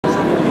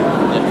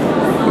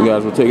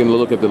guys, we're taking a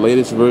look at the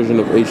latest version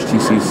of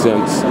HTC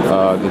Sense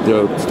that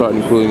they're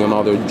starting including on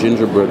all their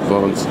Gingerbread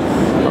phones.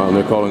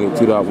 They're calling it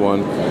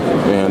 2.1,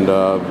 and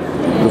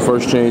the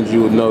first change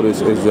you would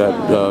notice is that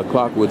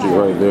clock widget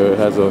right there. It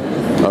has a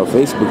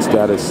Facebook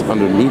status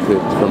underneath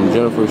it from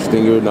Jennifer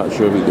Stinger. Not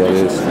sure who that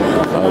is,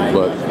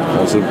 but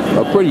it's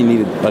a pretty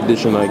neat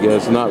addition, I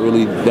guess. Not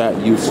really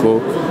that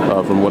useful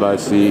from what I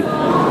see.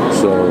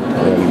 So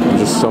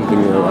just something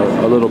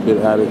a little bit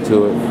added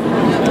to it.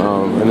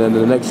 And then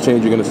the next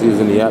change you're going to see is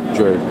in the app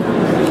tray.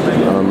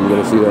 You're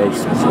going to see that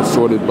it's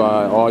sorted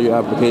by all your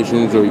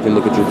applications, or you can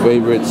look at your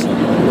favorites,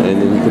 and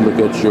then you can look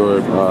at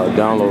your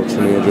downloads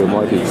from the Android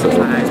market. So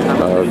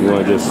if you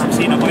want to just,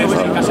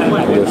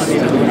 I guess,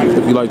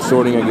 if you like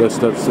sorting, I guess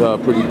that's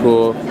pretty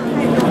cool.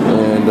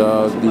 And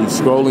the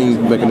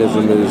scrolling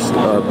mechanism is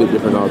a bit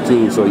different now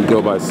too, so you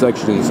go by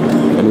sections,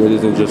 and it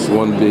isn't just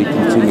one big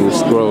continuous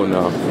scroll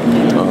now.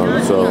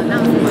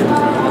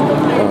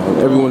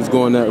 Everyone's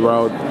going that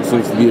route. It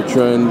seems to be a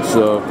trend,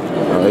 so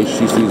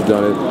HTC's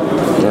done it.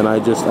 And I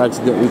just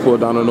accidentally pulled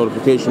down a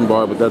notification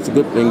bar, but that's a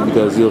good thing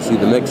because you'll see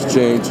the next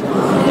change,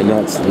 and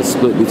that's the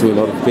split between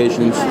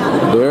notifications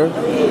there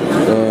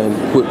and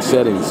quick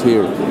settings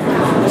here.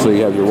 So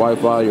you have your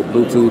Wi-Fi, your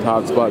Bluetooth,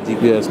 hotspot,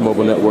 GPS,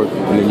 mobile network,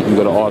 and then you can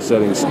go to all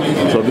settings.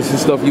 So this is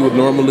stuff you would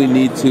normally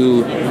need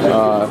to,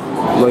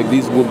 like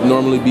these would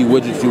normally be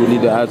widgets you would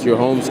need to add to your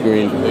home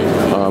screen,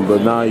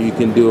 but now you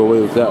can do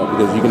away with that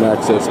because you can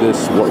access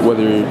this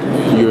whether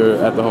you're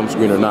at the home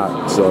screen or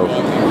not. So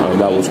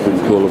that was pretty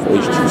cool of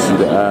HTC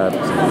to add.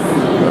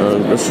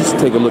 Let's just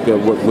take a look at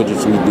what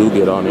widgets we do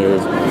get on here.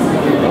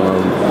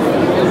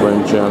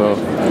 Frame channel,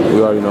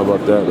 we already know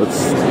about that.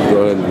 Let's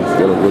go ahead and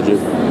get a widget.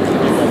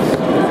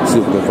 See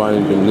if we can find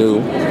anything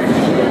new.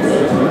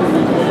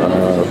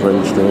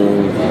 Frame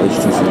string,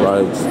 HTC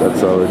lights,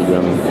 that's already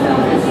done.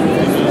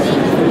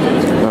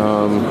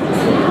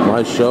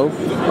 My shelf,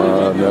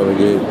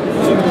 navigate,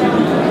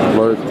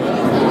 alert.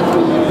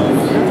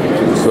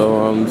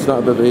 So it's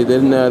not that they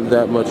didn't add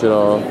that much at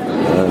all,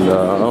 and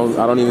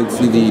I don't even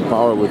see the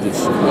power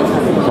widgets,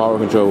 power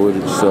control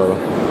widgets. So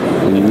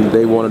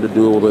they wanted to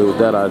do away with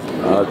that.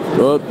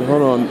 Oh,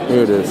 hold on,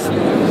 here it is.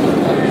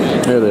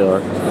 Here they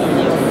are.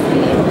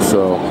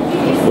 So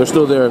they're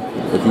still there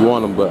if you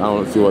want them, but I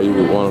don't see why you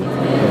would want them,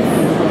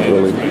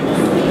 really.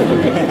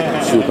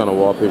 See what kind of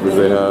wallpapers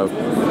they have.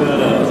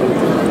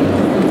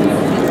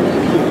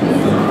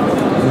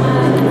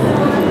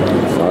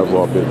 Live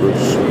wallpapers.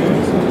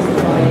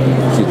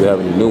 See if they have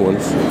any new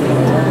ones.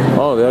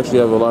 Oh, they actually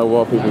have a live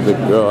wallpaper that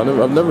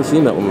I've never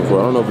seen that one before.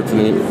 I don't know if it's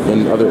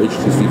in other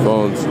HTC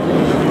phones.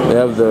 They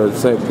have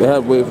they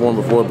had waveform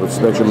before, but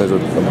Spectrum has a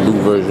blue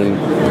version.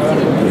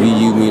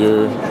 VU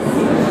meter.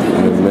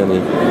 Many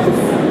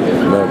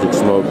Magic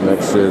Smoke,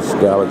 Nexus,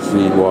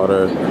 Galaxy,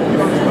 Water,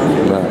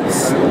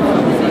 Max. I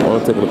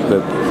want to take a look at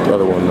that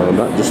other one though,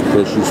 not just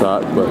because she's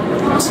hot, but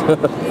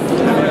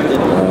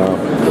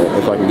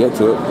if I can get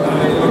to it.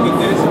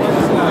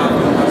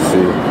 Let's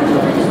see.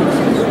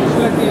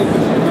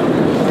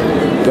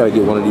 Gotta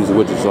get one of these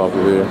widgets off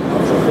of here.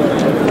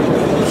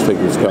 Let's take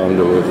this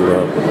calendar widget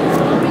out.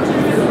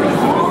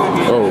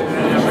 Oh.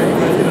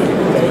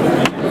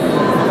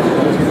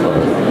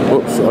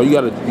 Whoops, oh, you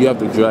have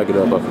to drag it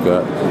up, I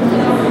forgot.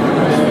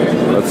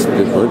 That's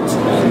different.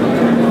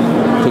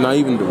 Can I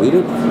even delete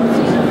it?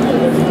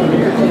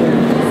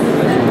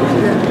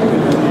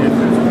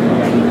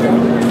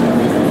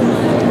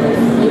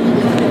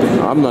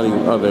 I'm not even,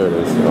 oh there it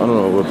is. I don't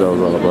know what that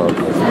was all about.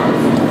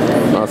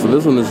 So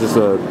this one is just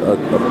a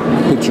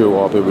picture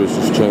wallpaper. It's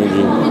just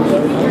changing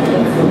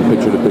from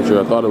picture to picture.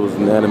 I thought it was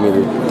an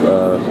animated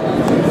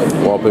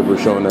wallpaper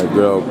showing that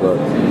girl, but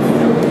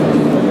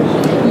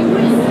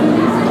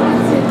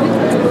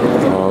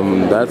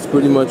that's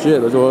pretty much it.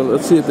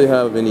 Let's see if they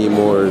have any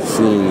more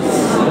scenes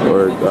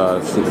or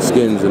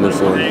skins in this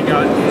one.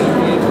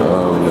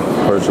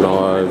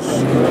 Personalized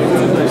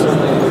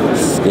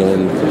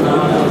skin.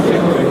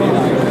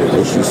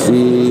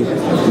 HTC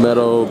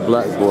metal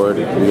blackboard.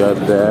 We got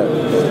that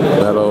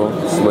metal,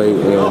 slate,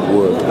 and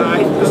wood.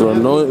 So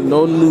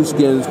no new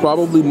skins.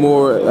 Probably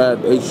more at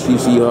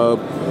HTC Hub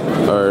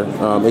or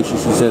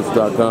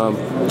HTCsense.com.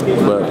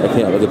 But I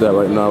can't look at that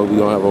right now. We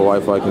don't have a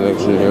Wi-Fi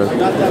connection here.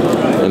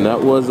 And that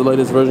was the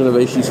latest version of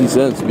HTC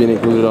Sense being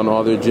included on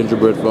all their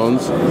Gingerbread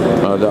phones.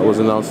 That was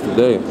announced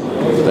today.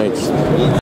 Thanks.